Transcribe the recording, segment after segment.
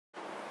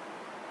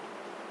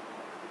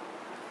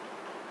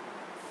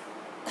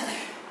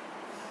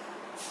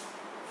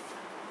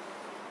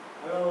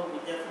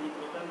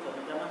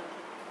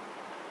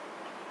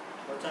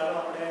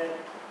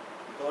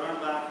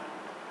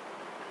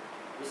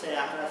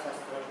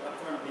આંકડાશાસ્ત્ર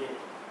પ્રકરણ 2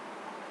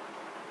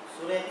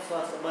 સુરેખ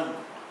સહસંબંધ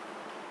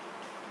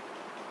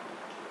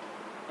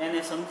એને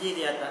સમજી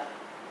રહ્યા હતા,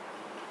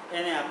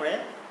 એને આપણે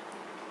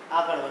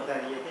આગળ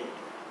વધારીએ છીએ.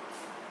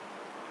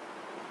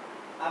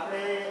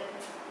 આપણે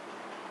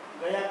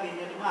ગયા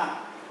પીરિયડમાં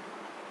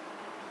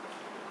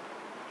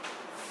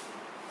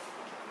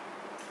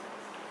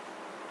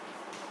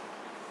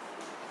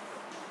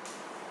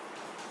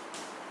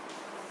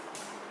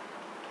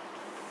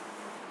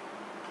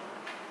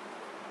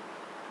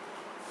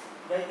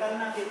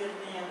ગઈકાલના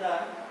પીરિયડની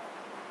અંદર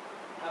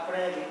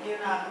આપણે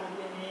વિકર્ણ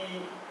આકૃતિની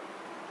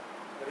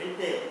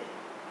રીતે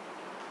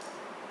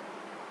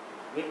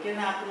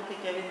વિકર્ણ આકૃતિ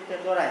કેવી રીતે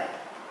દોરાય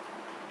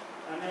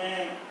અને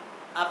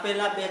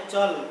આપેલા બે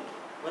ચલ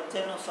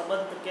વચ્ચેનો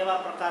સંબંધ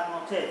કેવા પ્રકારનો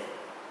છે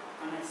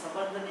અને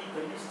સંબંધની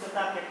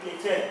ઘનિષ્ઠતા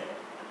કેટલી છે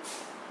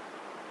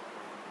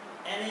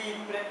એની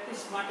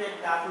પ્રેક્ટિસ માટે એક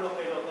દાખલો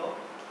કર્યો હતો.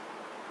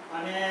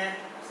 અને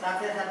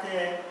સાથે સાથે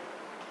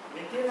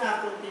વિકર્ણ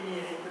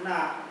આકૃતિની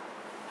રીતના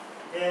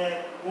જે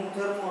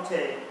ગુણધર્મો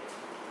છે,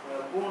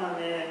 ગુણ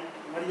અને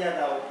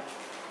મર્યાદાઓ,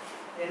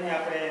 એને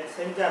આપણે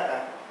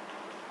સમજાતા.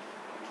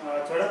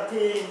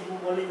 ઝડપથી હું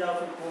બોલી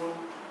જાઉં છું.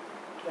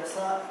 ગુણ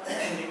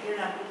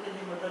વિકર્ણ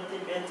આકૃતિની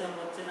મદદથી બે ચલ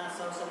વચ્ચેના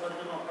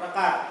સહસંબંધનો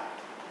પ્રકાર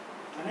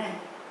અને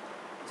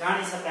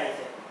જાણી શકાય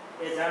છે.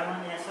 એ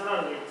જાણવાની આ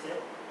સરળ રીત છે.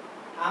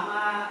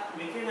 આમાં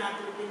વિકર્ણ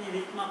આકૃતિની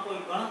રીતમાં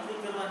કોઈ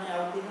ગણતરી કરવાની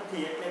આવતી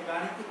નથી, એટલે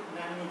ગાણિતિક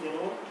જ્ઞાનની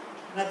જરૂર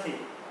નથી.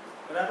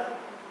 બરાબર.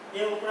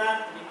 એ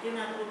ઉપરાંત વિકર્ણ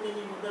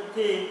આકૃતિની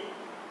મદદથી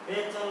બે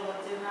ચલ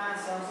વચ્ચેના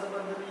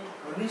સહસંબંધની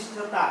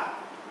ઘનિષ્ઠતા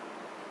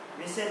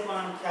વિશે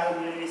પણ ખ્યાલ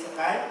મેળવી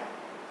શકાય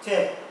છે.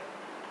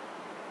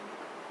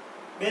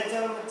 બે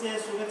ચલ વચ્ચે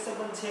સુરેખ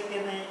સંબંધ છે કે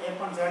નહીં એ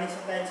પણ જાણી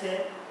શકાય છે.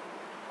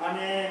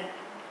 અને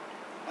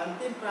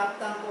અંતિમ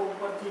પ્રાપ્તાંકો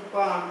ઉપરથી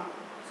પણ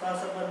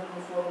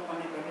સહસંબંધનું સ્વરૂપ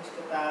અને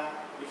ઘનિષ્ઠતા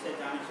વિશે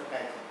જાણી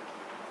શકાય છે.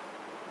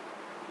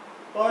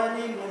 તો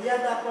એની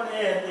મર્યાદા પણ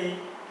એ હતી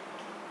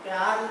કે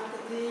આ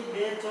રીતથી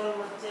બે ચલ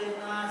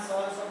વચ્ચેના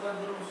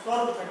સહસંબંધનું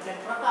સ્વરૂપ એટલે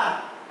પ્રકાર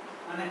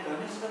અને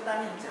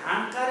ઘનિષ્ઠતાની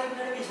જાણકારી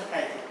મેળવી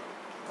શકાય છે.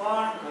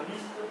 પણ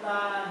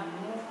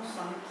ઘનિષ્ઠતાનું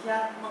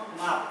સંખ્યાત્મક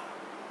માપ,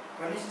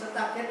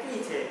 ઘનિષ્ઠતા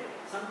કેટલી છે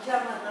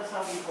સંખ્યામાં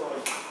દર્શાવવી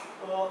હોય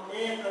તો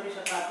એ કરી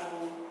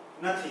શકાતું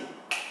નથી.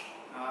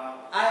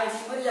 આ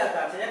એની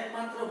મર્યાદા છે,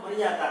 એકમાત્ર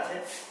મર્યાદા છે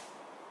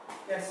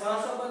કે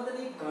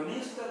સહસંબંધની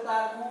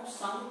ઘનિષ્ઠતાનું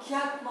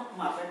સંખ્યાત્મક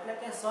માપ એટલે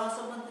કે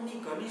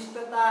સહસંબંધની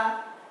ઘનિષ્ઠતા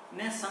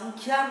ને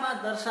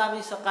સંખ્યામાં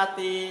દર્શાવી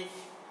શકાતી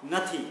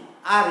નથી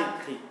આ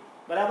રીતથી.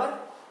 બરાબર.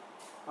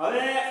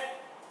 હવે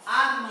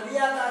આ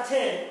મર્યાદા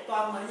છે તો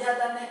આ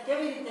મર્યાદાને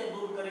કેવી રીતે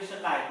દૂર કરી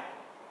શકાય?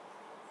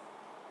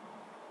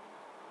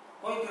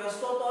 કોઈ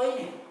રસ્તો તો હોય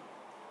ને.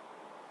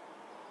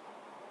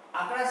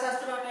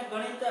 આંકડાશાસ્ત્ર અને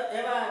ગણિત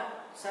એવા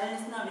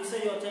સાયન્સના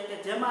વિષયો છે કે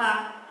જેમાં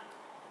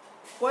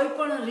કોઈ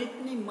પણ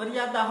રીતની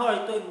મર્યાદા હોય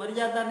તો એ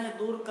મર્યાદાને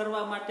દૂર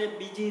કરવા માટે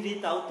બીજી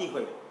રીત આવતી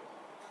હોય.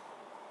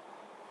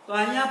 તો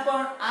અહીંયા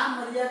પણ આ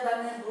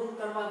મર્યાદાને દૂર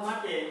કરવા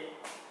માટે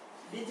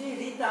બીજી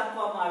રીત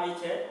આપવામાં આવી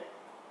છે,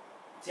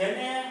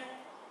 જેને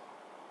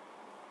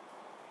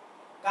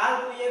કાર્લ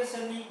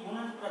પિયર્સનની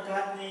ગુણન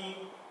પ્રઘાતની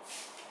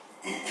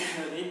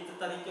રીત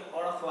તરીકે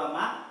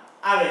ઓળખવામાં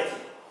આવે છે.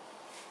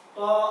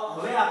 તો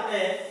હવે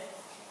આપણે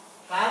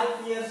કાર્લ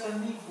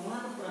પિયર્સનની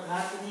ગુણન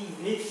પ્રઘાતની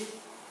રીત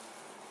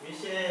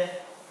વિશે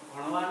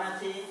ભણવાના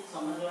છીએ,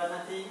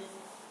 સમજવાના છીએ.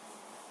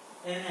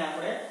 એને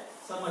આપણે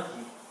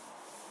સમજીએ.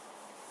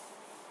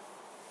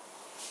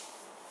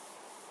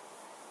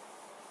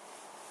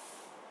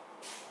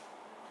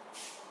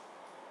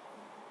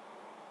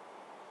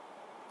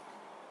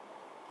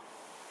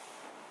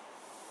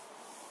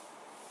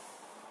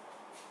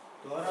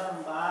 ધોરણ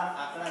 12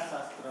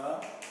 આંકડાશાસ્ત્ર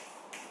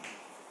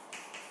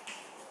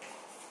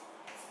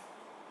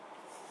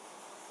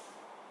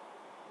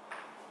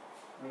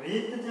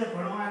રીત જે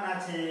ભણવાના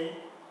છે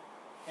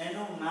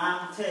એનું નામ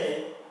છે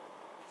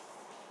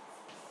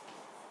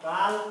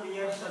કાર્લ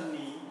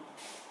પિયર્સનની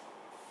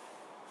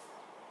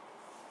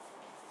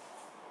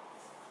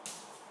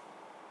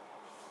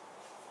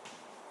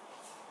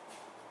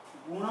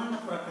ગુણન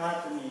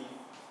પ્રઘાતની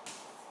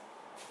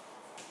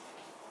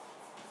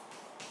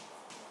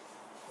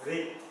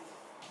રીત.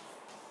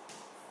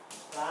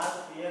 કાર્લ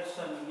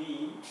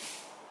પિયર્સનની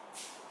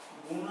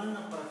ગુણન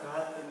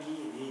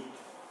પ્રઘાતની રીત.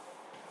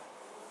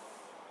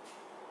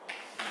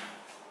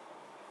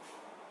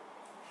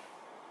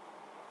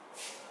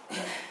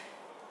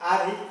 આ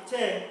રીત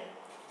છે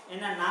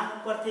એના નામ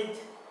ઉપરથી જ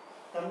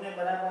તમને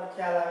બરાબર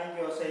ખ્યાલ આવી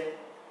ગયો હશે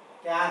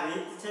કે આ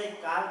રીત છે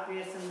કાર્લ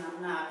પિયર્સન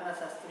નામના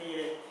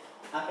આંકડાશાસ્ત્રીએ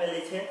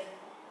આપેલી છે.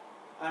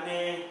 અને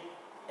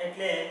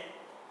એટલે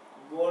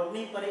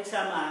બોર્ડની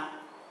પરીક્ષામાં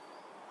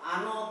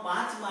આનો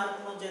 5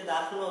 માર્કનો જે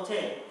દાખલો છે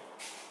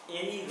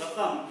એની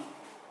રકમ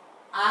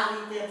આ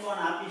રીતે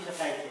પણ આપી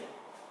શકાય છે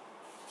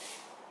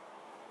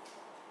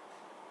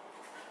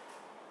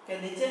કે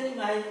નીચેની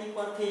માહિતી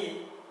પરથી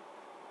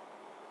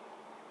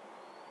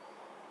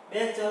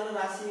બે ચલ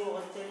રાશિઓ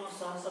વચ્ચેનો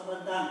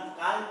સહસંબંધાંક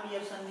કાર્લ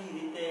પિયર્સનની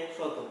રીતે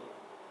શોધો.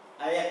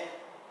 આ એક.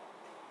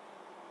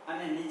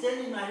 અને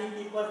નીચેની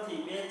માહિતી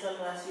પરથી બે ચલ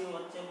રાશિઓ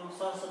વચ્ચેનો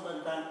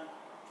સહસંબંધાંક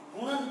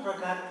ગુણન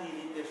પ્રકારની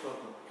રીતે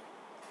શોધો.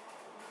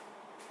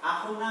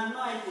 આખું નામ ન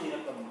આપ્યું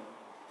રકમનું,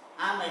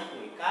 આમ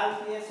આપ્યું કાલ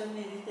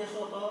ક્રિએશનની રીતે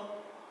શોધો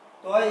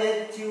તો એ જ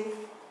થયું,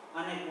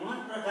 અને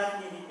ગુણન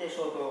પ્રકારની રીતે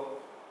શોધો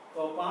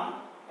તો પણ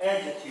એ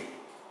જ થયું.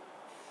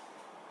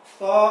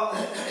 તો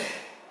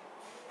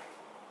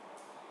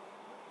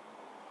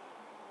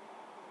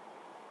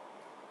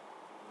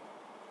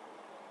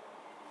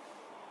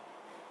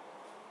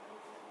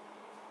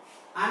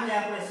આને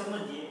આપણે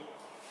સમજીએ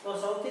તો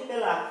સૌથી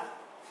પહેલા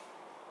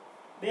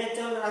બે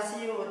ચલ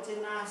રાશિઓ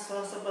વચ્ચેના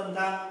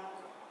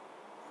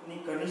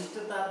સહસંબંધાંકની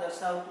ઘનિષ્ઠતા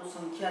દર્શાવતું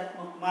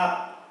સંખ્યાત્મક માપ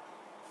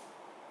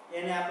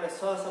એને આપણે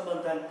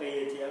સહસંબંધાંક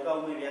કહીએ છીએ. અગાઉ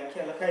મેં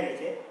વ્યાખ્યા લખાવી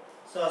છે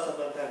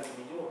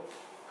સહસંબંધાંકની. જુઓ,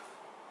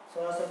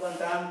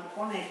 સહસંબંધાંક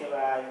કોને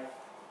કહેવાય?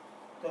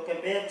 તો કે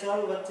બે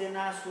ચલ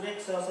વચ્ચેના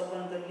સુરેખ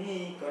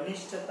સહસંબંધની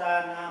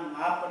ઘનિષ્ઠતાના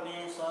માપને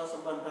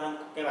સહસંબંધાંક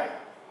કહેવાય,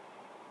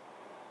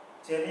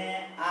 જેને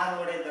R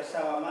વડે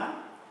દર્શાવવામાં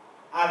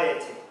આવે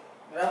છે.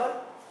 બરાબર?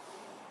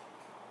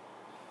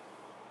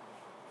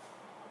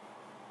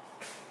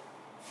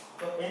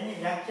 તો એની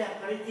વ્યાખ્યા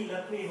ફરીથી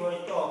લખવી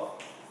હોય તો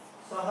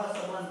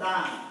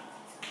સહસંબંધાંક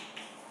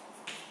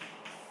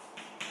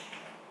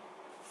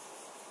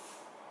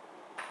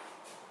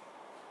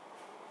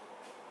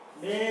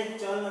બે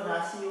ચલ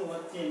રાશિઓ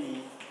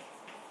વચ્ચેની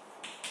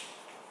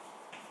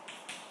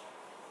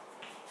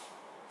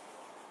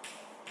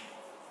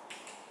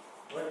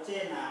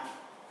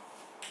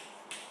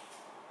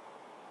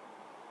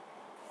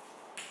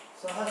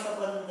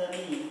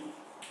સહસંબંધની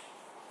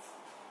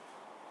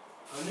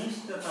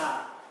ઘનિષ્ઠતા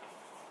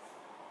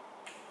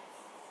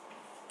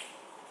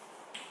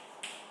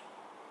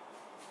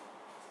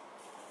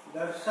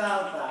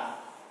દર્શાવતા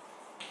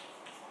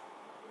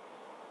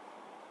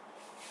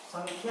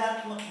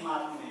સંખ્યાત્મક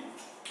માપને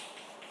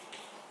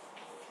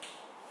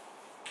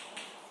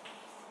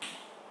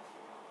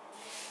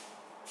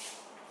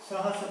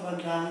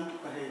સહસંબંધાંક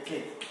કહે છે.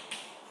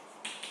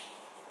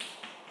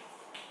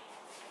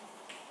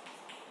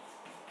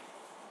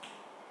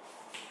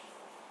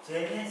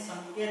 જેને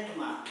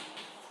સંકેતમાં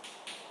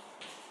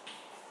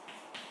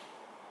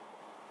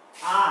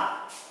R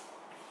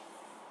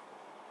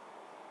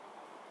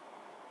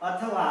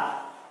અથવા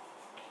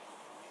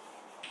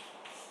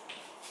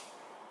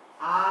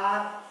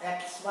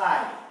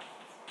RXY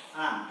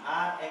આમ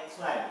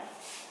RXY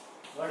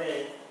વડે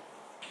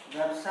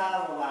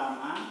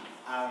દર્શાવવામાં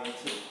આવે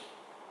છે.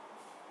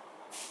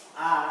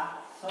 આ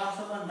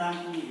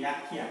સહસંબંધાંકની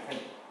વ્યાખ્યા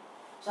થઈ.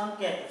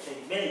 સંકેત છે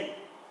બે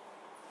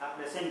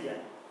આપણે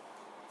સમજ્યા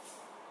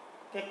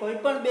કે કોઈ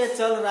પણ બે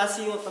ચલ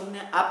રાશિઓ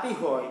તમને આપી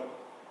હોય,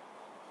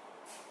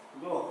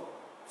 જો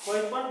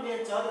કોઈ પણ બે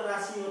ચલ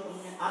રાશિઓ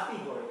તમને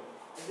આપી હોય,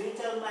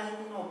 દ્વિચલ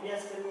માહિતીનો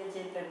અભ્યાસ કરીએ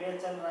છીએ એટલે બે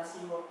ચલ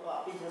રાશિઓ તો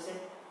આપી જશે.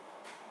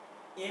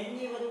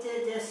 એમની વચ્ચે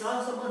જે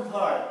સહસંબંધ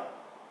હોય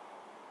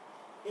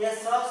એ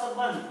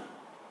સહસંબંધ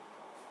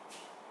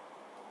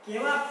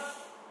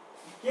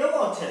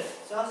કેવો છે?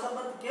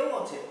 સહસંબંધ કેવો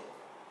છે?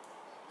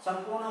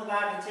 સંપૂર્ણ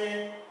ગાઢ છે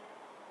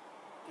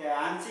કે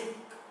આંશિક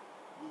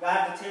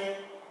ગાઢ છે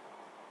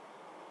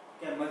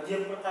કે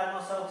મધ્યમ પ્રકારનો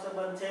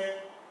સહસંબંધ છે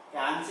કે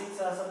આંશિક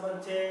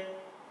સહસંબંધ છે?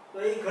 તો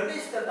એ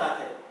ઘનિષ્ઠતા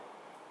છે,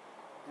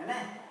 હે ને?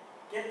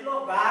 કેટલો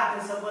ગાઢ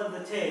સંબંધ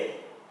છે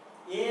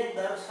એ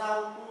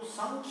દર્શાવતું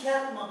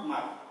સંખ્યાત્મક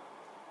માપ,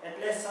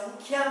 એટલે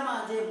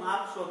સંખ્યામાં જે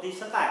માપ શોધી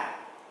શકાય.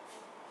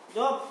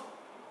 જો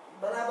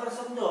બરાબર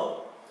સમજો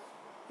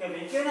કે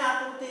વિકર્ણ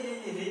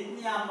આકૃતિની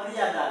રીતની આ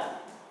મર્યાદા છે.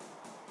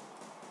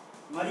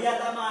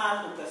 મર્યાદામાં આ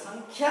હતું કે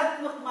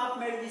સંખ્યાત્મક માપ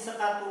મેળવી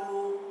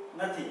શકાતું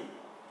નથી,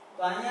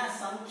 તો અહીંયા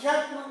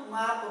સંખ્યાત્મક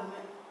માપ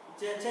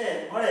જે છે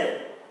મળે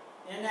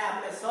એને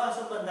આપણે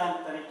સહસંબંધાંક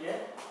તરીકે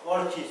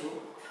ઓળખીશું.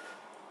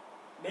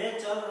 બે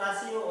ચલ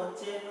રાશિઓ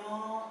વચ્ચેનો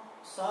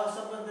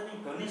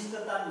સહસંબંધની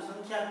ઘનિષ્ઠતાનું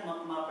સંખ્યાત્મક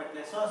માપ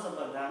એટલે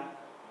સહસંબંધાંક,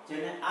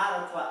 જેને R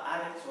અથવા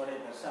RX વડે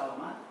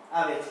દર્શાવવામાં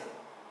આવે છે.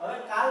 હવે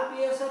કાર્લ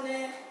પિયર્સને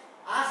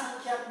આ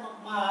સંખ્યાત્મક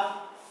માપ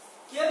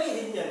કેવી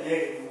રીતે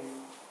મેળવ્યું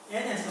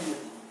એને સમજીએ.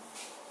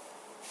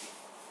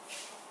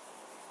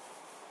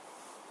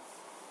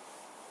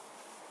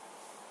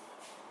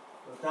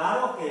 તો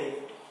ધારો કે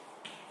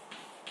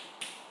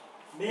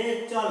બે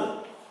ચલ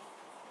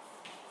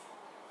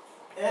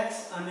x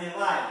અને y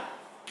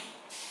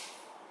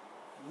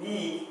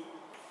ની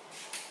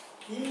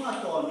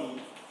કિંમતોની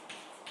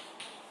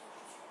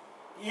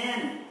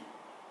n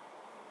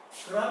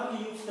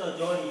ક્રમયુક્ત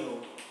જોડીઓ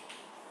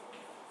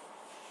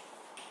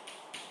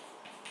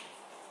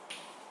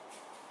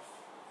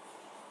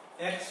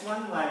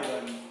x1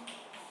 y1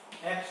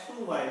 x2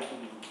 y2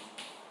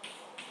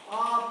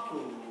 up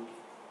to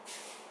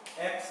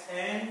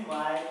xn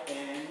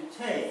yn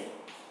છે.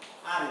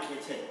 આ રીતે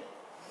છે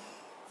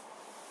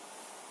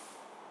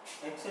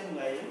xn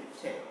yn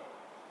છે.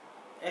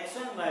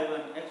 x1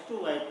 y1 x2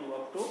 y2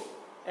 up to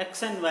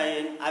xn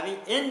yn આવી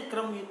n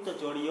ક્રમયુક્ત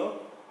જોડીઓ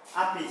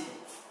આપી છે.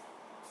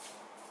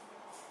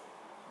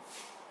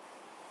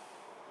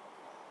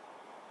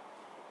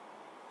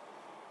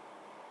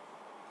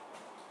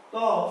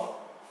 તો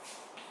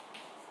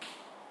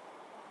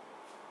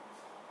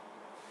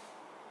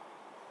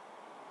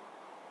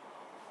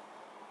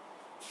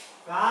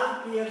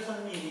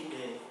પિયર્સનની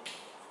રીતે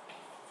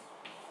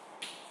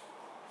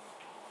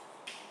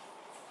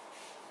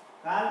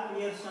કાર્લ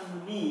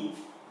પિયર્સનની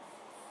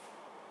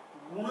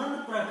ગુણન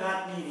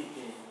પ્રઘાતની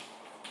રીતે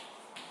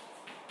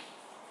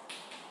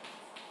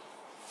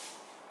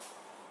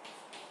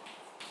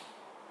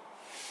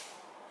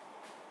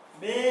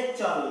બે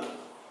ચલ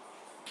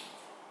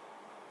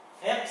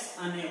x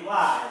અને y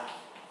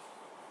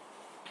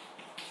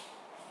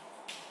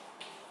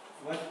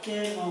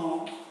વચ્ચેનો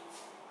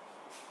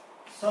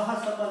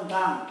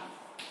સહસંબંધાંક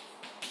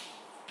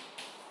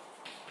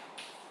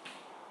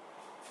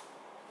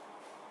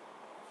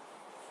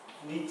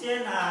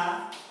નીચેના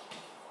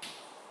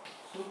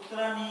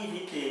સૂત્રની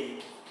રીતે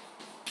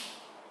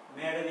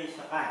મેળવી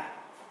શકાય.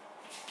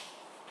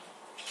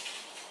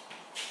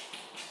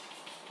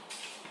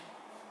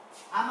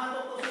 આમાં તો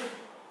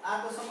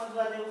આ તો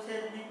સમજવા જેવું છે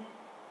જ નહીં.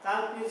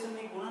 કાર્લ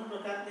પિયર્સનની ગુણન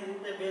પ્રઘાતની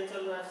રીતે બે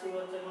ચલ રાશિ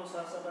વચ્ચેનો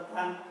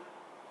સહસંબંધાંક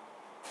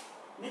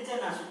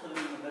નીચેના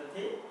સૂત્રની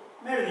મદદથી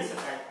મેળવી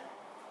શકાય.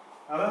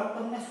 હવે હું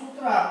તમને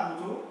સૂત્ર આપું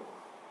છું,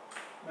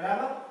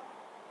 બરાબર?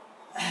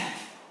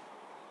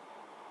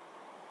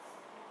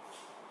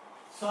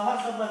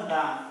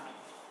 સહસંબંધાંક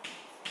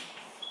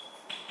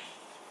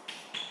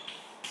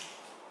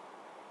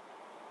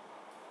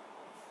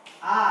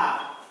r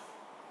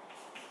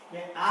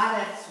કે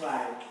rxy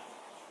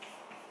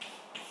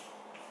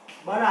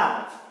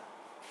બરાબર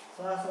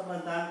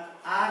સહસંબંધાંક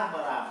r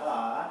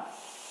બરાબર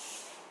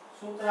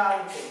સૂત્ર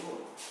આવું છે.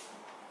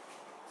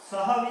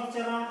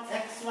 સહવિચરણ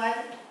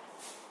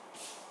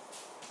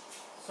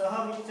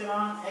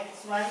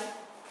xy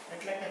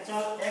એટલે કે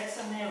ચલ x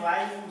અને y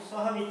નું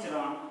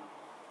સહવિચરણ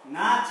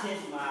ના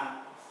છેદમાં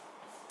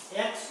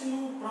x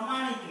નું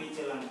પ્રમાણિત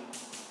વિચલન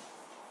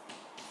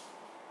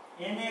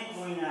એને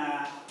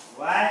ગુણ્યા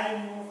y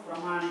નું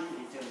પ્રમાણિત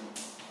વિચલન.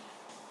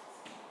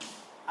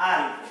 આ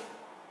રીતે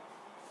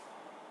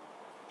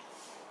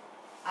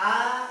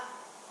આ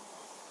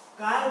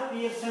કાર્લ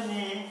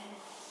પિયર્સને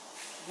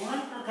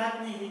ગુણન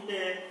પ્રઘાતની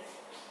રીતે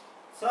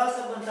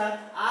સહસંબંધાંક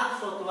r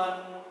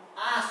શોધવાનું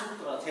આ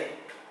સૂત્ર છે.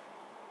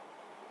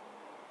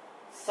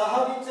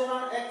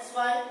 સહવિચરણ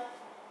xy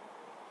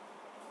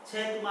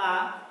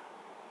છેદમાં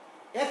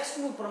x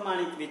નું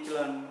પ્રમાણિત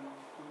વિચલન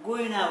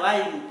ગુણ્યા y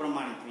નું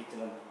પ્રમાણિત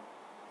વિચલન.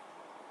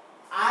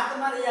 આ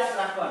તમારે યાદ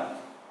રાખવાનું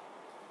છે.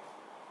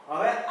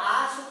 હવે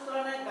આ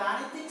સૂત્રને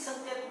ગાણિતિક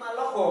સંકેતમાં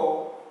લખો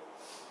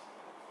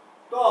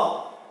તો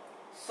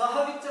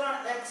સહવિચરણ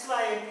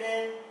xy એટલે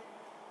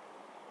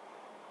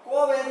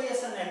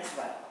કોવેરિએશન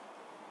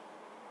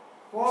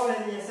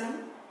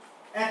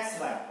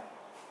xy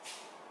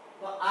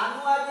તો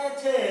આનું આ જે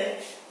છે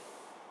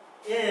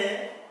એ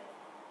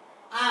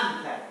આમ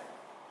થાય.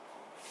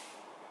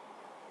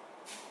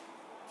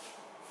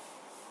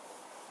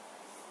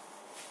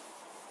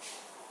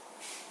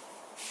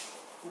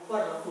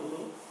 ઉપર લખું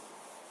છું,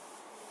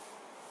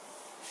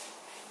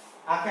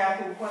 આખે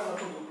ઉપર લખું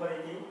છું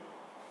ફરીથી.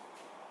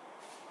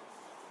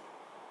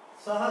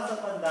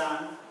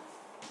 સહસંબંધાંક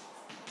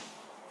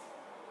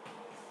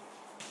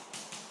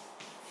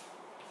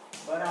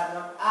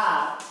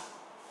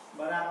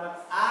બરાબર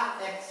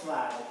rxy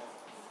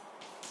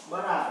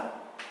બરાબર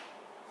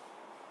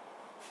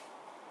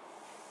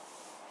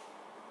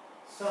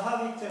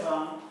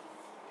સહવિચરણ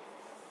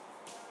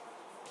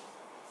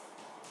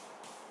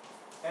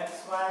xy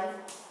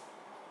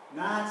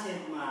ના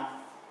છેદમાં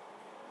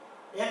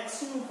x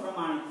નું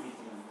પ્રમાણિત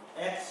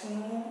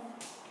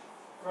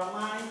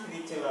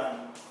વિચલન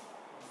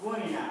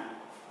ગુણ્યા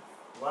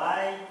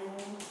y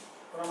નું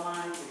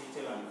પ્રમાણિત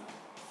વિચલન.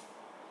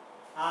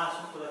 આ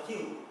સૂત્ર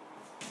થયું.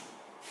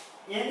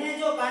 એને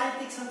જો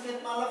ગાણિતિક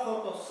સંકેતમાં લખો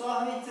તો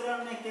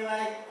સહવિચરણને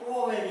કહેવાય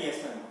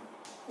કોવેરિએશન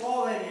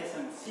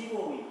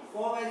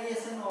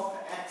કોવેરિએશન ઓફ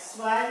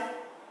xy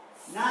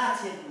ના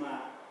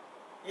છેદમાં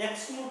x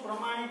નું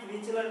પ્રમાણિત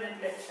વિચલન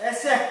એટલે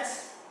sx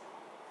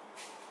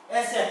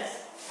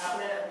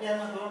આપણે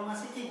અત્યારના ધોરણમાં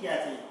શીખી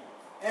ગયા છીએ.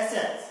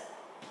 sx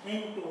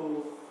into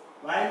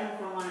y નું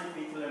પ્રમાણિત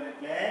વિચલન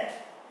એટલે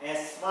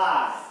sy.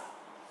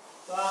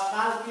 તો આ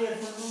કાર્લ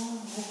પિયર્સનનું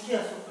મુખ્ય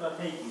સૂત્ર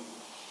થઈ ગયું.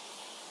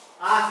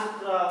 આ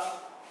સૂત્ર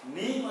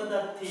ની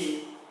મદદથી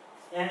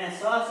એને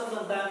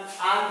સહસંબંધાંક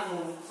r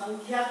નું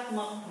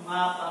સંખ્યાત્મક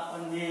માપ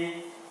આપણને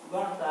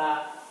ગણતા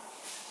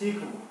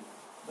શીખવું.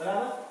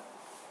 બરાબર?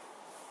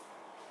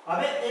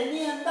 હવે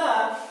એની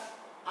અંદર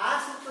આ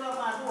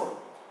સૂત્રમાં જો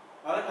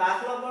હવે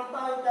દાખલો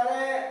ગણતા હોય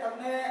ત્યારે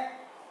તમને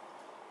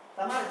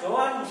તમારે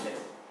જોવાનું છે.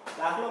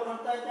 દાખલો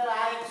ગણતા હોય ત્યારે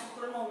આ એક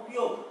સૂત્રનો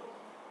ઉપયોગ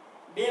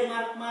 2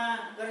 માર્કમાં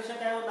કરી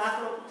શકાય એવો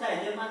દાખલો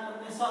પૂછાય જેમાં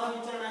તમને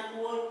સહવિચરણ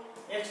આપ્યું હોય,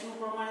 x નું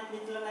પ્રમાણિત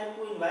વિચલન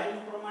આપ્યું હોય, y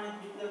નું પ્રમાણિત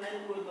વિચલન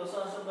આપ્યું હોય તો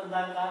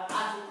સહસંબંધાંક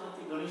આ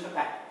સૂત્રથી ગણી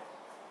શકાય.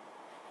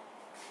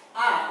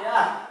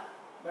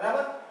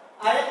 બરાબર?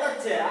 આ એક જ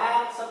છે. આ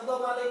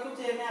શબ્દોમાં લખ્યું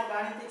છે અને આ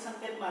ગાણિતિક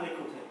સંકેતમાં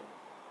લખ્યું છે.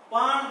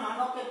 પણ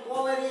માનો કે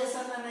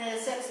કોવેરિએશન અને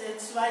sx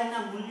xy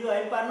ના મૂલ્યો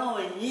આપ્યા ન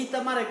હોય, ઈ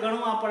તમારે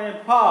ગણવા પડે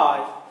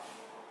હોય,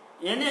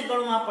 એને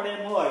ગણવા પડે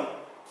એમ હોય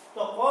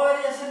તો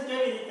કોવેરિએશન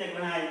કેવી રીતે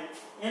ગણાય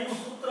એનું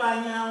સૂત્ર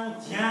અહીંયા હું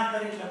જ્યાં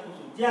કરી શકું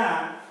છું.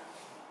 જ્યાં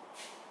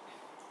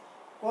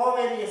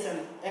કોવેરિએશન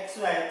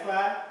xy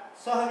અથવા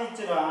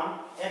સહવિચરણ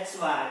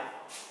xy,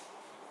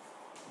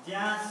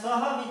 જ્યાં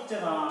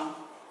સહવિચરણ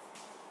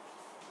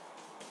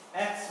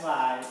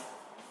xy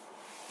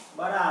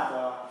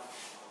બરાબર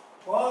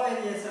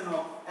કોવેરિએશન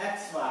ઓફ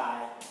xy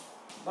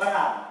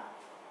બરાબર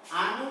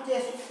આનું જે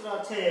સૂત્ર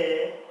છે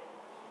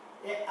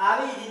એ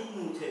આવી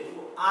રીતનું છે,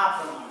 આ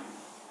પ્રમાણે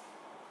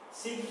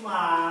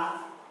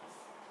sigma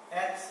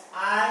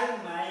xi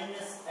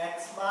minus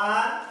x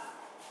bar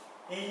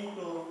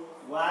into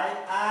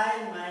yi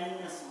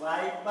minus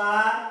y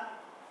bar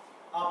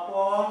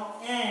upon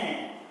n.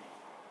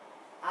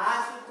 આ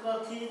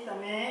સૂત્રથી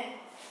તમે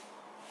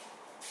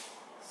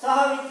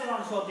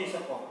સહવિચરણ શોધી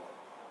શકો.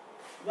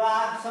 જો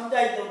આ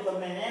સમજાઈ દઉં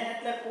તમને, n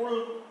એટલે કુલ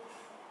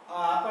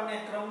આપણને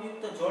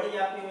ક્રમયુક્ત જોડી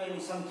આપી હોય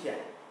એની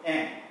સંખ્યા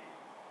n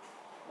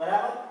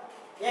બરાબર.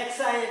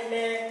 xi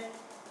એટલે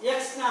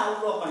x ના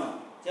અવલોકનો,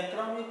 જે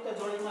ક્રમયુક્ત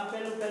જોડીમાં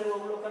પહેલું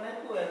અવલોકન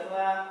આપ્યું હોય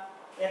અથવા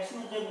x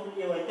નું જે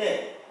મૂલ્ય હોય તે,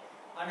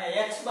 અને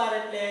x બાર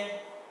એટલે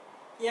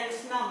x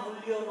ના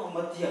મૂલ્યોનો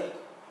મધ્યક.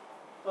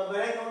 તો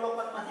દરેક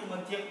અવલોકનમાંથી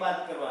મધ્યક બાદ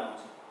કરવાનો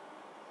છે.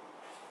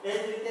 એ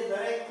જ રીતે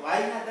દરેક y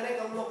ના દરેક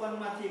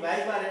અવલોકનમાંથી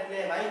y બાર એટલે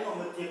y નો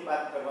મધ્યક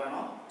બાદ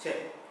કરવાનો છે.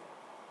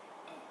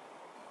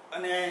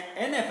 અને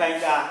એને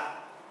ભાગ્યા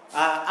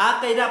આ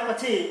કર્યા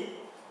પછી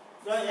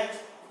જો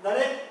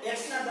દરેક x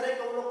ના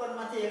દરેક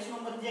અવલોકનમાંથી x નો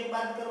મધ્યક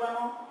બાદ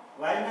કરવાનો,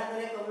 y ના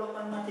દરેક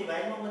અવલોકનમાંથી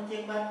y નો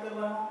મધ્યક બાદ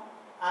કરવાનો.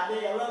 આ બે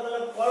અલગ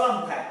અલગ કોલમ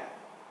થાય.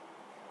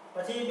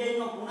 પછી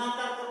બેનો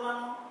ગુણાકાર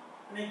કરવાનો,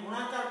 અને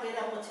ગુણાકાર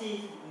કર્યા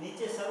પછી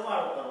નીચે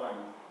સરવાળો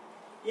કરવાનો.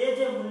 એ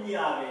જે મૂલ્ય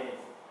આવે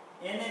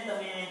એને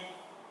તમે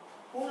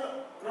કુલ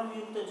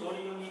ક્રમયુક્ત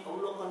જોડીઓની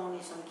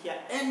અવલોકનોની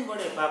સંખ્યા n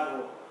વડે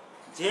ભાગો.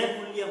 જે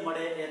મૂલ્ય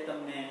મળે એ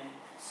તમને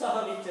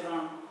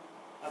સહવિચરણ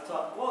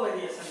અથવા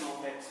કોવેરિએશન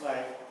ઓફ xy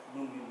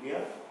નું મૂલ્ય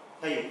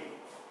થયું.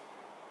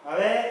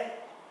 હવે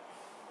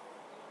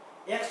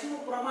x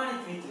નું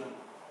પ્રમાણિત વિચલન,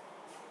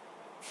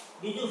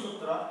 બીજું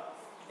સૂત્ર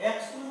x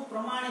નું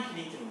પ્રમાણિત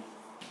વિચલન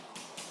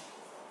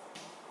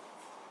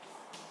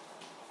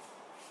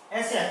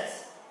sx,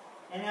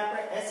 એને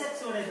આપણે sx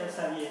વડે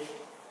દર્શાવીએ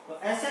તો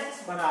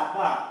sx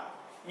બરાબર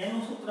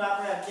એનું સૂત્ર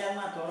આપણે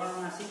 11મા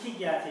ધોરણમાં શીખી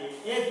ગયા છે,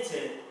 એ જ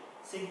છે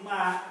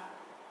સિગ્મા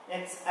xi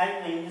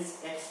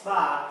x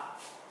બાર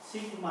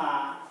સિગ્મા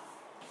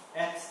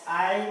xi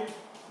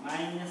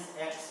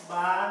x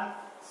બાર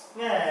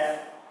સ્ક્વેર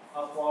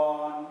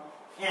અપોન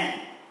n.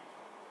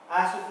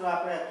 આ સૂત્ર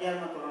આપણે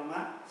 11મા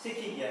ધોરણમાં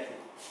શીખી ગયા છે.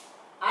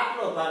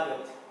 આટલો ભાગ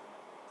છે.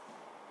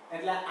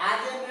 એટલે આ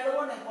જે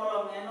મેળવો ને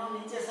કોલમ, એનો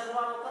નીચે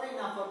સરવાળો કરી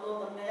નાખો તો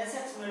તમને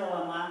sx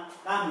મેળવવામાં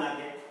કામ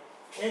લાગે.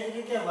 એ જ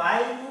રીતે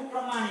y નું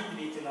પ્રમાણિત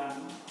વિચલન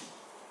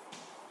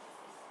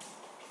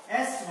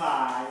sy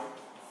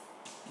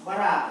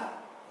બરાબર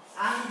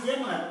આની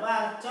જેમ જ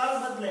ચલ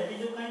બદલે,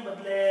 બીજું કંઈ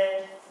બદલે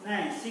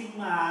નહીં,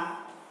 સિગ્મા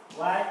yi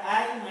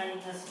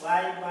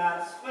y બાર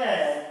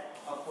સ્ક્વેર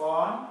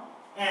અપોન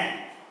n.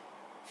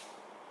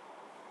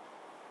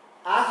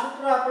 આ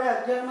સૂત્ર આપણે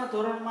 11મા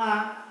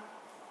ધોરણમાં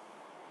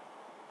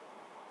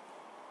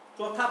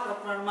ચોથા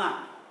પ્રકરણમાં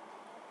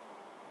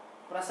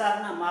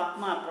પ્રસારના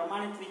માપમાં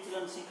પ્રમાણિત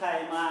વિચલન શીખાય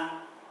એમાં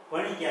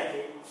ભણી ગયા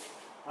છે.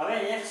 હવે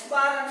x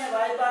બાર અને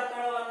y બાર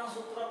મેળવવાનું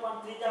સૂત્ર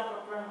પણ ત્રીજા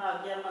પ્રકરણના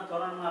 11મા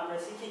ધોરણમાં આપણે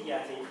શીખી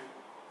ગયા છે.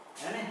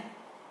 હે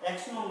x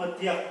નો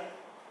મધ્યક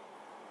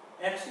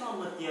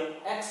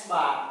x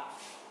બાર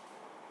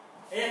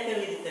એ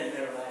કેવી રીતે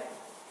મેળવાય,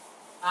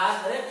 આ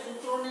દરેક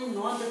સૂત્રોની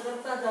નોંધ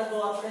કરતા જાજો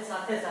આપણે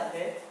સાથે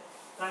સાથે,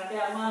 કારણ કે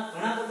આમાં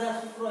ઘણા બધા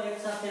સૂત્રો એક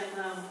સાથે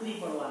હમણાં ઉતરી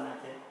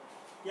પડવાના છે.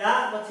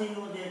 ત્યાર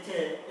પછીનું જે છે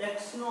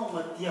x નો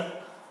મધ્યક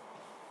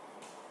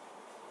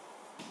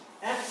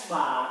x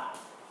બાર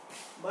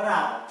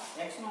બરાબર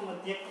x નો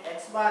મધ્યક x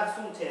બાર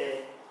શું છે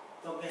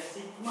તો કે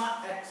સિગ્મા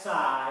xi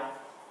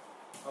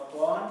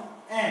upon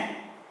n,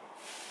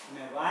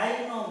 અને y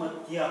નો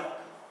મધ્યક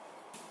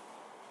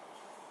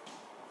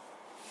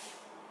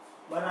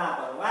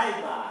બરાબર y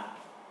બાર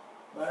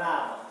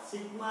બરાબર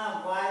સિગ્મા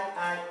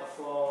yi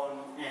upon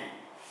n.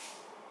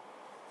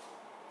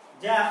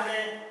 જે આપણે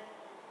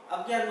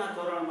 11મા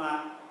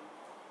ધોરણમાં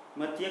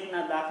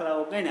મધ્યકના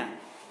દાખલાઓ ગણ્યા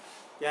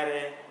ત્યારે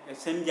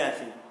સમજ્યા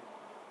છે.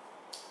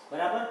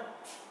 બરાબર.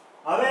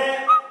 હવે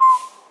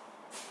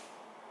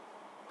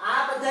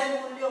આ બધા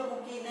મૂલ્યો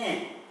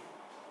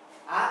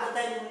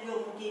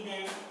મૂકીને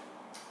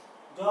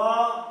જો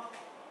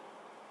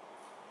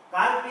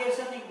કાર્લ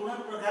પિયર્સનની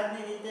ગુણન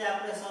પ્રઘાતની રીતે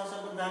આપણે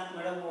સહસંબંધાંક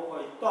મેળવવો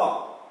હોય તો,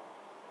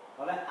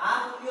 હવે આ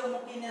મૂલ્યો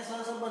મૂકીને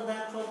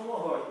સહસંબંધાંક શોધવો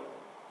હોય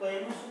તો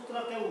એનું સૂત્ર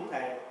કેવું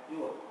થાય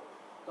જુઓ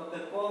તો કે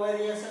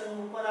કોવેરિએશન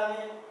ઉપર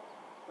આવે,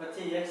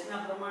 પછી x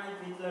ના પ્રમાણિત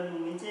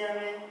વિચલનનું નીચે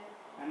આવે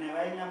અને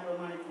y ના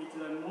પ્રમાણિત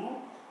વિચલનનું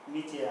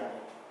નીચે આવે.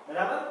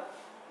 બરાબર.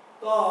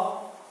 તો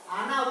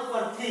આના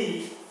ઉપરથી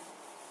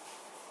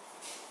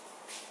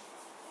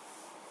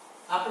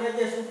આપણે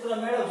જે સૂત્ર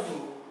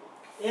મેળવશું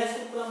એ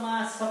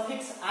સૂત્રમાં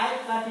સફિક્સ i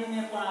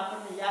કાઢીને પણ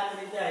આપણને યાદ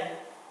રહી જાય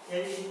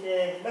એવી રીતે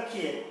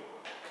લખીએ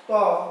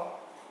તો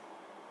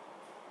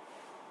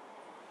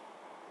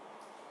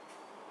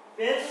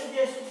પહેલું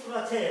જે સૂત્ર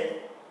છે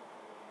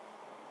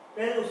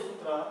પહેલું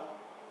સૂત્ર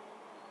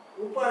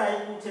ઉપર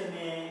આપ્યું છે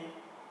ને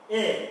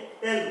એ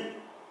પહેલું.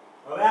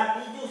 હવે આ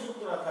બીજું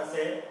સૂત્ર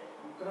થશે,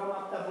 ક્રમ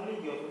આપતા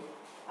ભૂલી ગયો છું.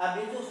 આ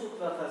બીજું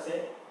સૂત્ર થશે.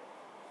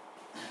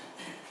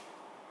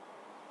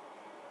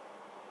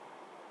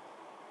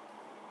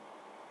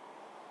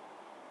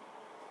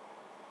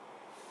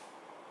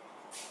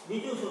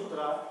 બીજું સૂત્ર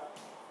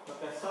તો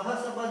કે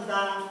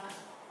સહસંબંધાંક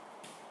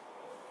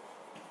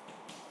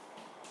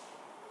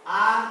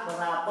R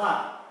બરાબર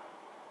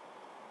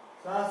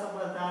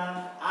સહસંબંધાંક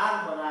R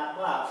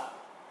બરાબર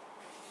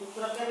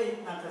સૂત્ર કેવી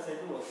રીતના થશે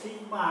જુઓ,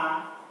 સિગ્મા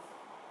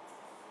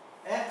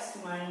x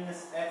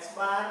 - x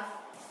બાર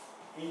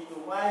into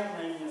y -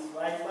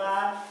 y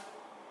બાર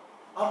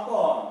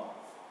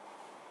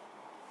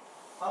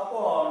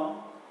upon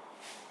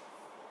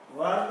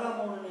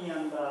વર્ગમૂળની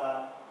અંદર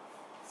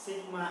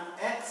સિગ્મા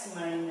x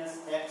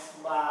 - x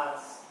બાર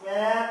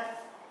સ્ક્વેર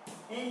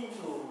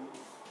into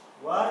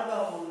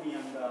વર્ગમૂળની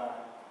અંદર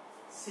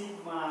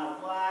સિગ્મા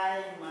y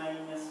 -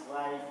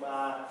 y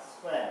બાર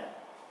સ્ક્વેર.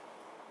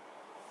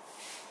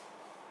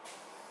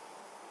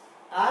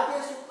 આ જે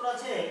સૂત્ર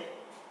છે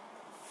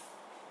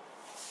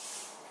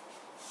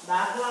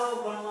દાખલાઓ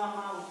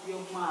ગણવામાં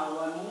ઉપયોગમાં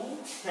આવવાનું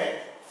છે.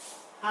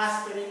 ખાસ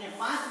કરીને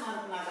 5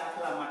 માર્કના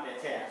દાખલા માટે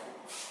છે આ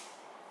સૂત્ર.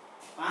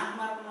 5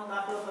 માર્કનો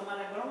દાખલો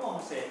તમારે ગણવો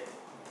હશે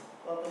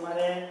તો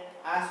તમારે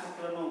આ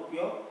સૂત્રનો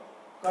ઉપયોગ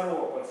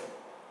કરવો પડશે.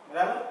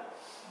 બરાબર?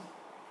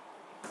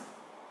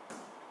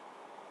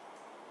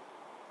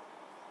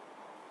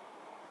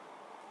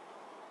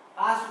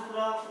 આ સૂત્ર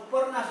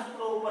ઉપરના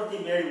સૂત્રો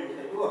ઉપરથી મેળવ્યું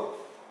છે. જુઓ,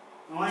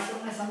 હું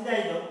તમને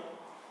સમજાવી દઉં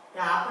કે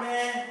આપણે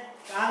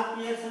કાર્લ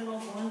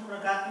પિયર્સનનું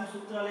ગુણનપ્રઘાતનું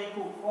સૂત્ર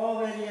લખ્યું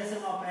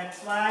કોવેરિએશન ઓફ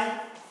xy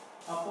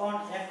upon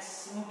x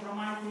નું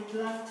પ્રમાણિત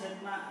વિકલન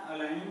છેદમાં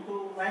into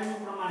y નું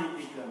પ્રમાણિત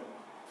વિકલન.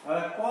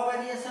 હવે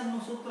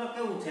કોવેરિએશનનું સૂત્ર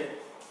કેવું છે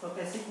તો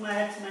કે સિગ્મા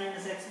x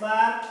 - x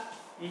બાર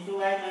into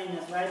y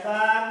 - y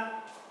બાર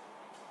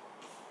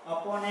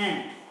upon n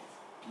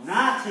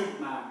ના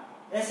છેદમાં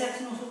sx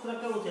નું સૂત્ર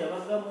કેવું છે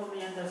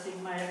વર્ગમૂળની અંદર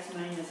સિગ્મા x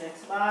 - x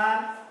બાર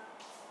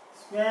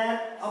સ્ક્વેર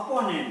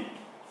upon n.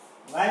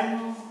 y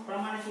નું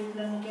પ્રમાણિત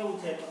વિકલન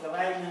કેવું છે તો કે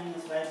y -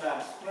 y બાર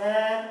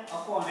સ્ક્વેર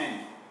upon n.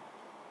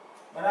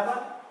 બરાબર?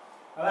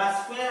 હવે આ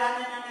સ્ક્વેર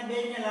આને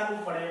બેયને લાગુ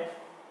પડે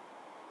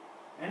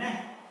હે ને,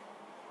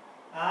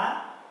 આ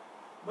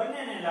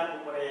બંનેને લાગુ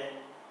પડે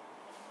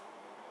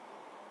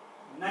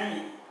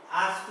નહીં.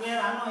 આ સ્ક્વેર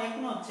આનો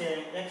એકનો જ છે,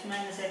 x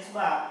 - x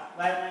બાર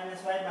y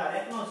 - y બાર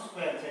એકનો જ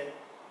સ્ક્વેર છે.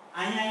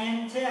 અહીંયા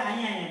n છે,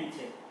 અહીંયા n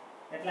છે,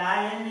 એટલે આ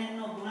n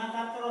નો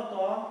ગુણાકાર કરો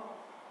તો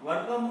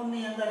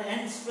વર્ગમૂળની અંદર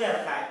n સ્ક્વેર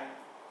થાય,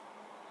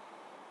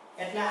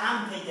 એટલે આમ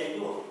થઈ જાય.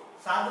 જુઓ,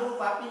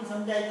 સાદુરૂપ આપીને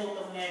સમજાઈ દઉં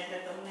તમને, એટલે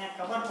તમને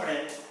ખબર પડે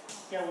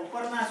કે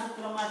ઉપરના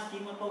સૂત્રમાં જ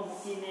કિંમતો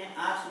મૂકીને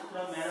આ સૂત્ર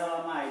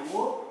મેળવવામાં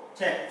આવ્યું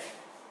છે.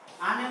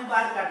 આને હું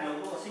બહાર કાઢી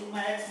લઉં તો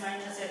સિગ્મા x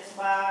 - x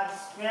બાર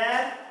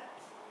square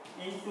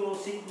into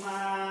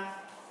sigma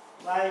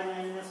y -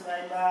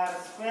 y બાર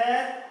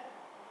સ્ક્વેર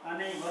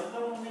અને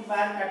વર્ગમૂળની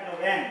બહાર કાઢો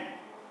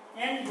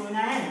n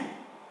ગુણ્યા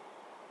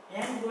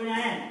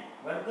n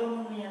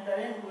વર્ગમૂળની અંદર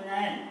n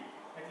ગુણ્યા n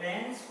એટલે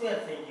n સ્ક્વેર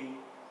થઈ ગયું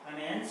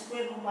અને n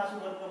સ્ક્વેર નું પાછું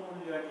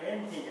વર્ગમૂળ લ્યો એટલે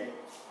n થઈ જાય.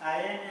 આ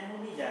n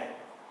ઉડી જાય.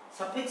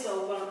 સફિક્સ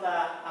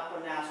અવગણતા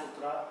આપણને આ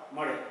સૂત્ર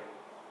મળે.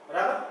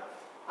 બરાબર?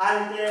 આ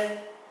રીતે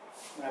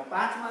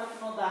 5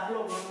 માર્કનો દાખલો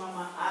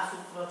ગણવામાં આ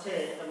સૂત્ર છે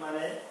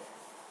તમારે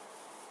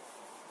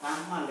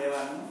કામમાં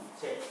લેવાનું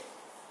છે.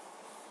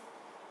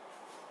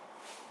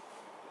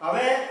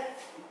 હવે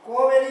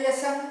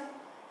કોવેરિએશન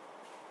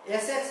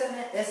sx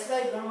અને sy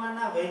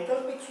ગણવાના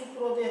વૈકલ્પિક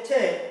સૂત્રો જે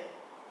છે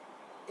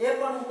એ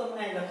પણ હું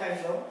તમને અહીં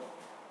લખાવી દઉં.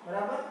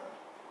 બરાબર?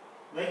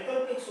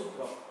 વૈકલ્પિક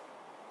સૂત્રો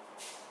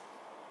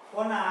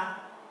કોના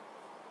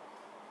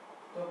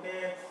તો કે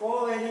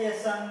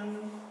કોવેરિએશન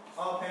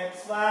ઓફ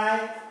xy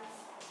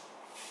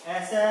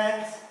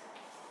sx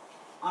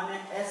અને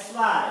sy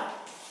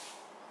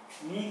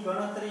ની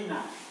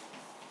ગણતરીના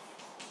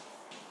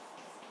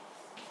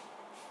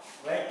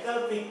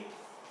વૈકલ્પિક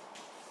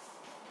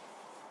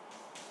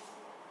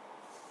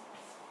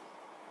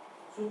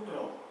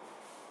સૂત્રો.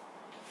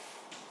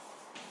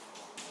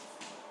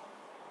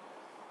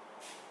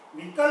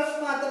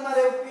 વિકલ્પમાં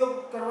તમારે ઉપયોગ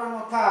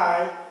કરવાનો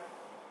થાય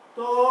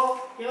તો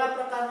કેવા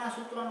પ્રકારના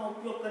સૂત્રનો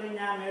ઉપયોગ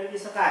કરીને આ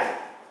મેળવી શકાય?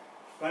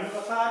 ઘણી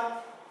વખત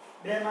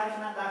 2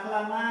 માર્કના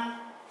દાખલામાં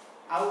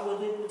આવું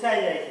બધું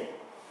પૂછાઈ જાય છે.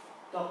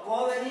 તો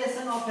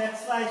કોવેરિએશન ઓફ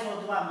xy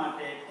શોધવા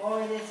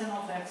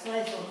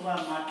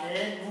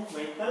માટેનું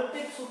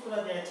વૈકલ્પિક સૂત્ર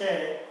જે છે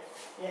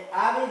એ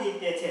આવી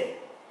રીતે છે.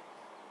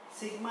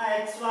 Sigma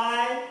xy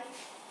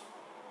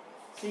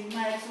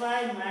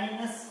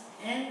minus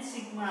n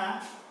sigma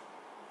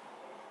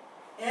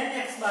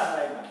nx બાર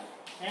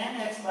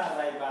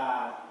y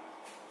બાર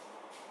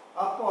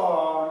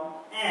અપોન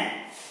n.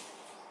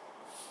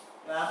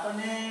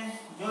 આપણને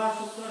જો આ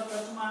સૂત્ર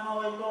ટચમાં ન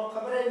હોય તો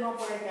ખબર જ ન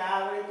પડે કે આ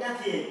વળી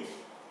ક્યાંથી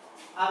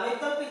આ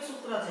વૈકલ્પિક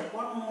સૂત્ર છે.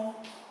 કોનું?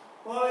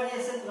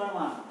 કોવેરિએશન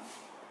ગણવાનું.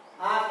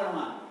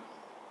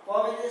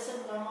 કોવેરિએશન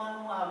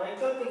ગણવાનું આ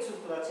વૈકલ્પિક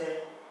સૂત્ર છે.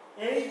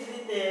 એવી જ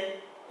રીતે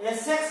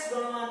Sx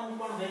ગણવાનું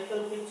પણ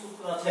વૈકલ્પિક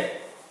સૂત્ર છે.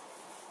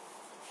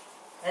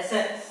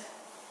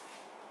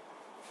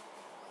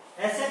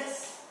 Sx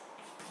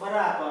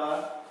બરાબર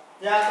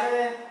જે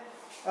આપણે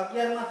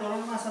 11મા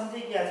ધોરણમાં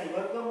સમજી ગયા છીએ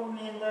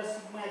વર્ગમૂળની અંદર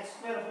સિગ્મા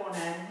x² upon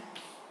n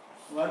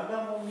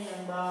વર્ગમૂળની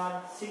અંદર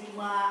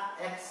sigma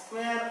x²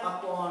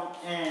 upon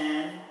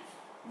n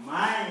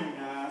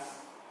minus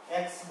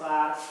x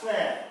બાર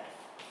સ્ક્વેર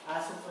આ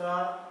સૂત્ર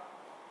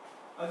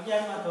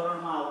 11મા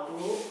ધોરણમાં આવતું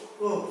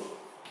હતું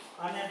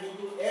અને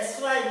બીજું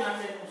sy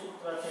માટેનું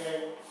સૂત્ર છે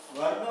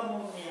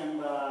વર્ગમૂળની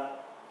અંદર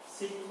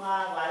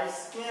sigma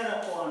y²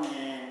 upon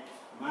n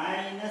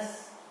minus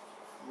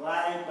y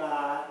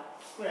બાર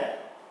સ્ક્વેર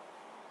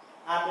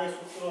આ બે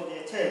સૂત્રો જે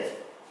છે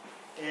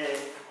એ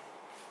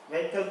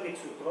વૈકલ્પિક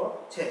સૂત્રો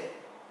છે.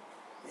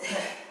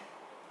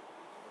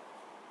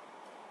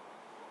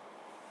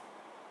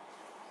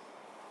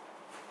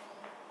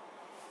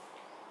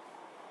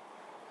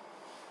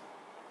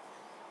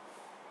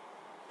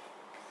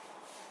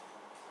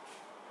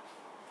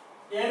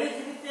 એવી જ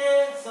રીતે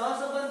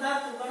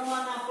સહસંબંધાંક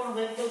ગણવાના પણ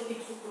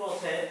વૈકલ્પિક સૂત્રો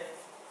છે.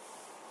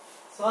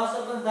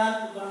 સહસંબંધાંક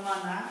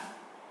ગણવાના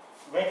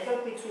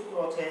વૈકલ્પિક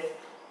સૂત્રો છે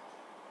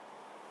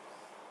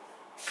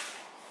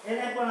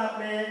એને પણ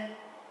આપણે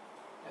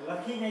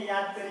લખીને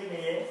યાદ કરી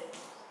લઈએ.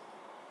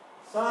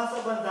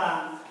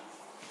 સહસંબંધાંક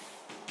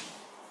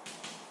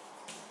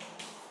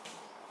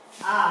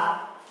આ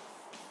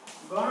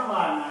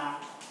ગણવાના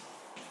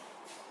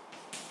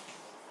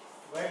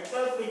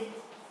વૈકલ્પિક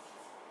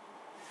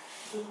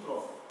સૂત્રો.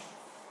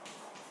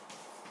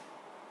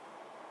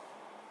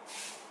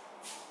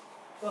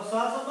 તો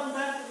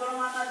સહસંબંધાંક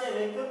ગણવાના જે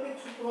વૈકલ્પિક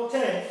સૂત્રો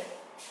છે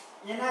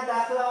એના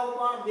દાખલાઓ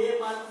પણ 2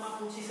 માર્કમાં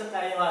પૂછી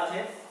શકાય એવા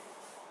છે.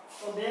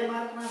 તો 2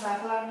 માર્કના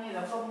દાખલાની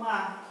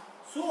રકમમાં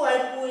શું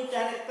આપ્યું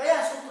ત્યારે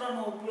કયા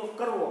સૂત્રનો ઉપયોગ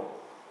કરવો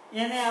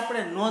એને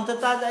આપણે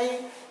નોંધતા જઈએ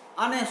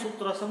અને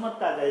સૂત્ર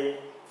સમજતા જઈએ.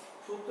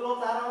 સૂત્રો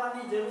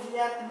તારવવાની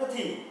જરૂરિયાત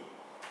નથી.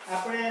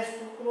 આપણે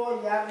સૂત્રો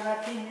યાદ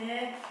રાખીને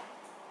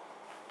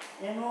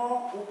એનો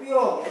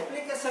ઉપયોગ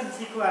એપ્લિકેશન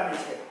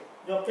શીખવાની છે.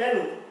 જો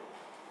પહેલું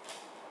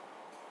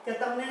કે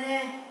તમને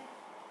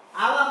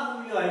આવા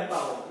મૂલ્યો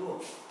આપ્યા હોય જો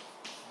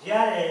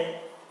જ્યારે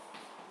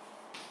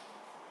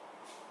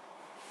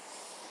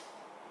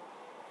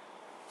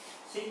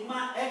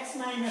sigma x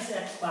minus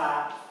x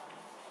bar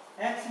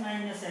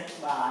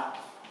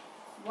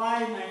y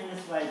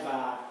minus y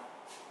bar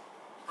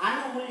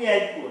આનું મૂલ્ય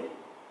આપ્યું હોય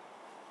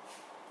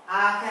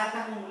આ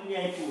આખાનું મૂલ્ય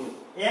આપ્યું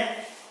હોય x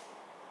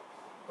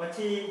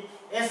પછી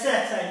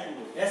sx આપ્યું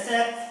હોય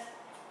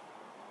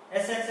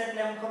sx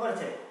એટલે એમ ખબર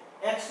છે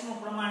x નું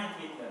પ્રમાણિત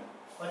વિતરણ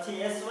પછી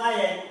sy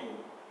આપ્યું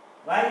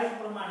હોય y નું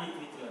પ્રમાણિત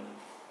વિતરણ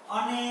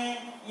અને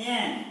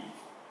n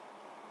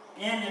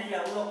એટલે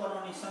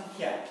અવલોકનોની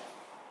સંખ્યા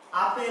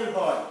આપેલ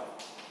હોય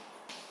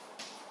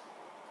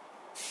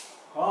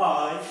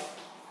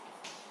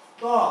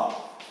તો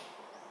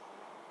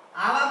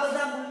આવા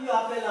બધા મૂલ્યો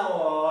આપેલા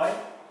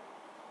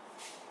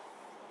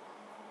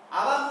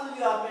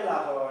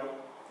હોય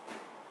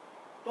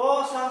તો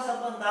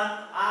સહસંબંધાંક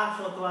r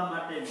શોધવા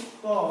માટેનું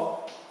તો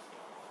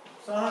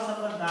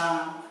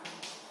સહસંબંધાંક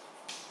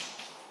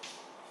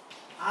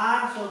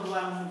r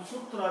શોધવાનું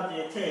સૂત્ર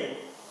જે છે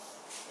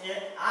એ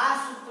આ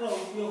સૂત્ર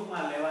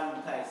ઉપયોગમાં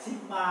લેવાનું થાય.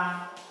 Sigma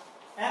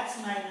x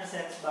minus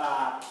x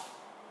bar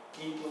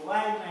into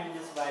y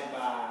minus y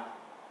bar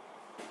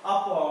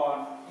upon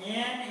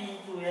n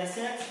into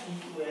sx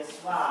into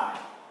sy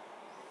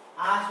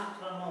આ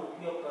સૂત્રનો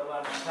ઉપયોગ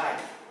કરવાનો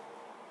થાય.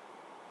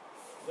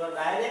 જો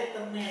ડાયરેક્ટ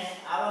તમને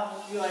આવા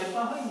મૂલ્યો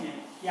આપ્યા હોય ને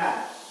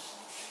ત્યારે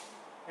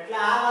એટલે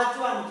આ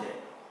વાંચવાનું છે.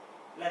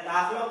 એટલે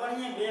દાખલો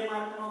કરીએ 2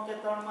 માર્કનો કે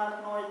 3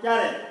 માર્કનો હોય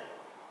ત્યારે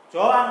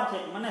જોવાનું છે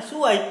મને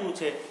શું આપ્યું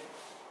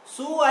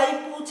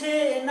છે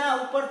એના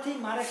ઉપરથી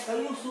મારે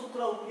કયું સૂત્ર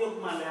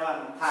ઉપયોગમાં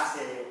લેવાનું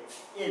થશે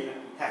એ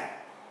નક્કી થાય.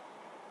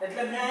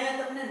 એટલે મેં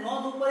અહીંયા તમને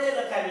નોંધ ઉપર એ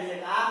લખાવી છે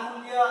કે આ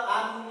મૂલ્ય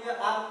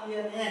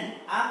n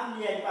આ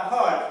મૂલ્ય આપ્યા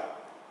હોય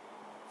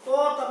તો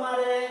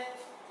તમારે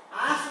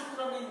આ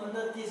સૂત્રની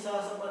મદદથી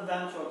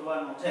સહસંબંધાંક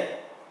શોધવાનો છે.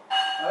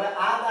 હવે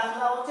આ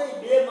દાખલાઓ છે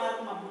 2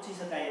 માર્કમાં પૂછી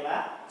શકાય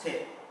એવા છે.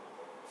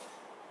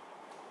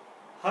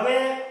 હવે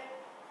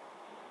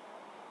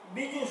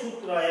બીજું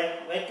સૂત્ર એક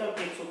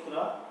વૈકલ્પિક સૂત્ર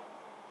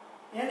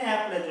એને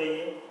આપણે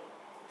જોઈએ.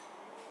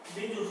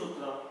 બીજું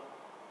સૂત્ર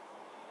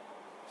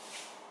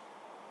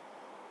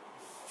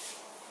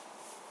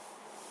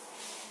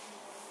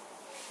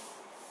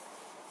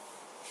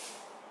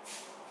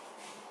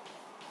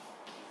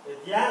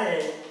જ્યારે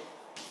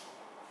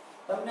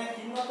તમને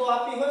કિંમતો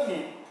આપી હોય ને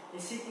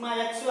એ સિગ્મા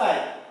xy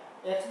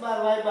x બાર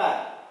y બાર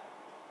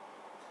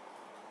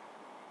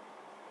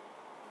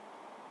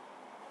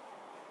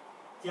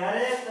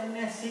જ્યારે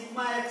તમને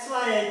સિગ્મા xy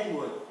આપ્યું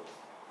હોય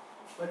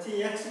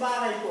પછી x બાર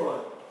આપ્યો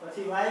હોય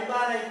પછી y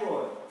બાર આપ્યો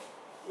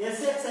હોય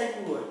sx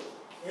આપ્યું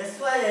હોય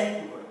sy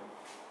આપ્યું હોય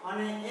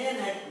અને n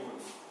આપ્યું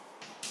હોય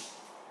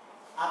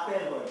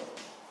આપેલ હોય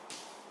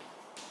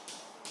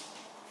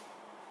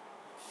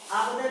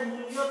આ બધા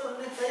મૂલ્યો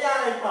તમને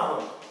તૈયાર આપ્યા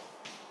હોય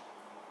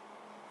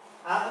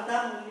આ બધા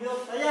બધા મૂલ્યો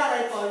તૈયાર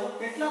આપ્યા હોય તો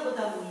કેટલા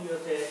બધા મૂલ્યો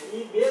છે એ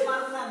 2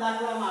 માર્કના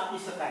દાખલામાં આપી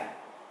શકાય.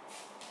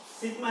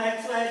 સિગ્મા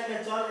xy એટલે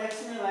ચલ x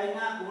ને y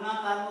ના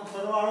ગુણાકારનો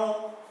સરવાળો,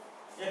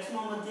 x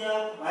નો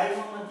મધ્યક, y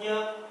નો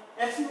મધ્યક,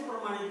 x નું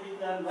પ્રમાણિત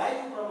વિતરણ, y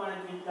નું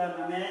પ્રમાણિત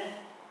વિતરણ અને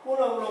કુલ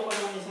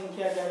અવલોકનોની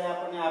સંખ્યા જ્યારે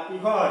આપણને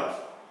આપી હોય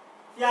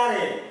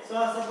ત્યારે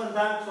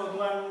સહસંબંધાંક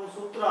શોધવાનું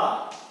સૂત્ર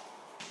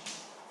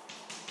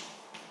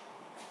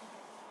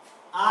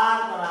r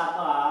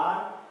બરાબર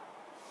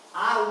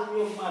આ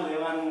ઉપયોગમાં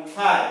લેવાનું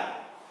થાય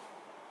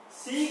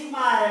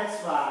sigma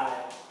xy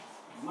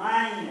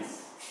minus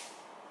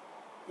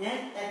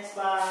nx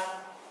bar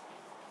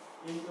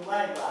into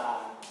y bar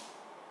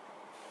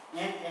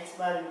nx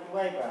bar into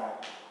y bar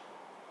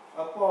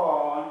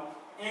upon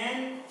n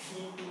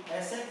into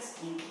sx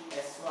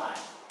into sy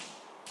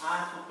આ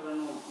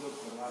સૂત્રનો ઉપયોગ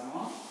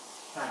કરવાનો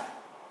થાય.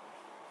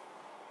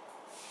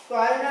 તો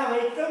આના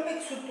વૈકલ્પિક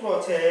સૂત્રો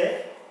છે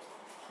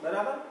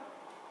બરાબર,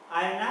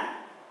 આના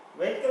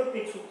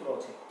વૈકલ્પિક સૂત્રો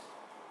છે.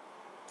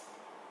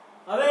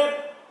 હવે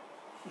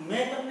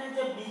મેં તમને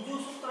જે બીજું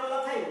સૂત્ર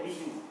લખાયું,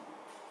 બીજું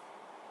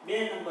 2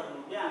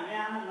 નંબરનું, ત્યાં મેં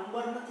આનો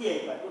નંબર નથી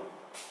આપ્યા જો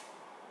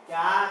કે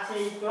આ છે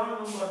એ 3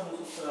 નંબરનું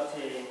સૂત્ર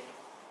છે,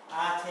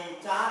 આ છે એ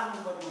 4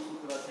 નંબરનું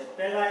સૂત્ર છે.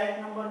 પહેલા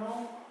 1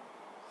 નંબરનું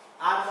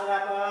r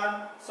બરાબર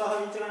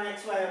સહવિચરણ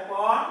xy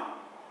upon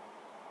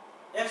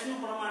x નું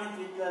પ્રમાણિત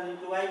વિતરણ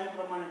into y નું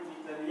પ્રમાણિત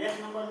વિતરણ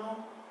 1 નંબરનું,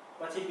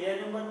 પછી 2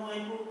 નંબરનું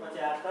આપ્યું,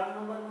 પછી આ 3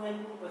 નંબરનું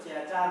આપ્યું, પછી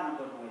આ 4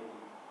 નંબરનું આપ્યું.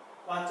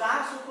 તો આ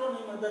 4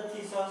 સૂત્રોની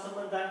મદદથી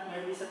સહસંબંધાંક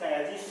મેળવી શકાય.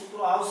 હજી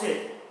સૂત્રો આવશે,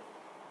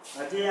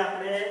 હજી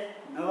આપણે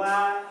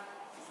નવા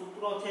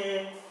સૂત્રો છે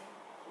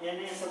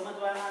એને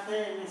સમજવાના છે,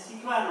 એને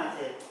શીખવાના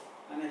છે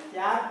અને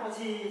ત્યાર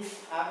પછી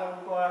આગળ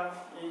ઉપર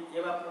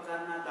એવા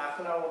પ્રકારના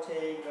દાખલાઓ છે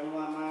એ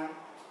ગણવામાં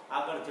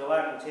આગળ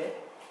જવાનું છે.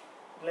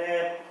 એટલે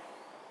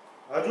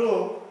હજુ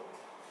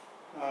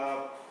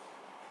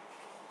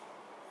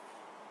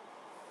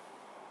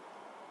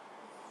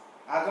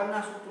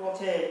આગળના સૂત્રો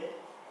છે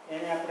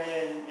એને આપણે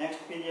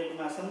નેક્સ્ટ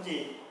પીરિયડમાં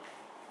સમજી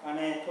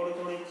અને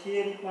થોડી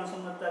થિયરી પણ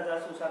સમજતા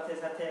જશું સાથે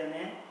સાથે,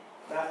 અને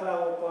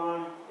દાખલાઓ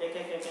પણ એક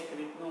એક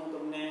રીતનું હું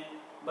તમને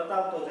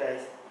બતાવતો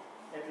જઈશ.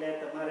 એટલે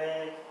તમારે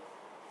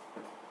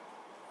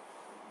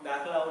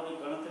દાખલાઓની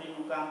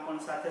ગણતરીનું કામ પણ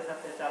સાથે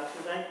સાથે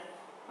ચાલતું જાય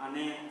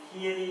અને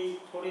થિયરી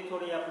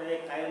થોડી આપણે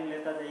કાયમ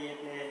લેતા જઈએ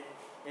એટલે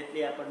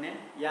એટલી આપણને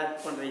યાદ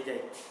પણ રહી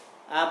જાય.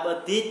 આ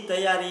બધી જ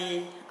તૈયારી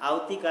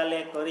આવતીકાલે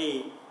કરી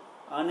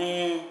અને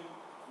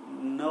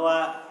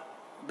નવા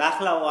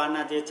દાખલાઓ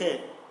આના જે છે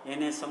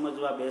એને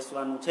સમજવા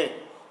બેસવાનું છે.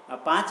 આ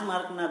 5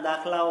 માર્કના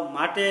દાખલાઓ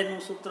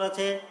માટેનું સૂત્ર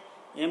છે,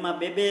 એમાં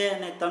 2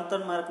 અને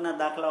 3 માર્કના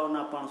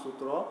દાખલાઓના પણ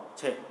સૂત્રો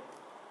છે.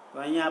 તો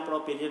અહીંયા આપણો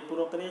પીરિયડ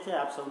પૂરો કરીએ છીએ.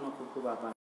 આપ સૌનો ખૂબ ખૂબ આભાર.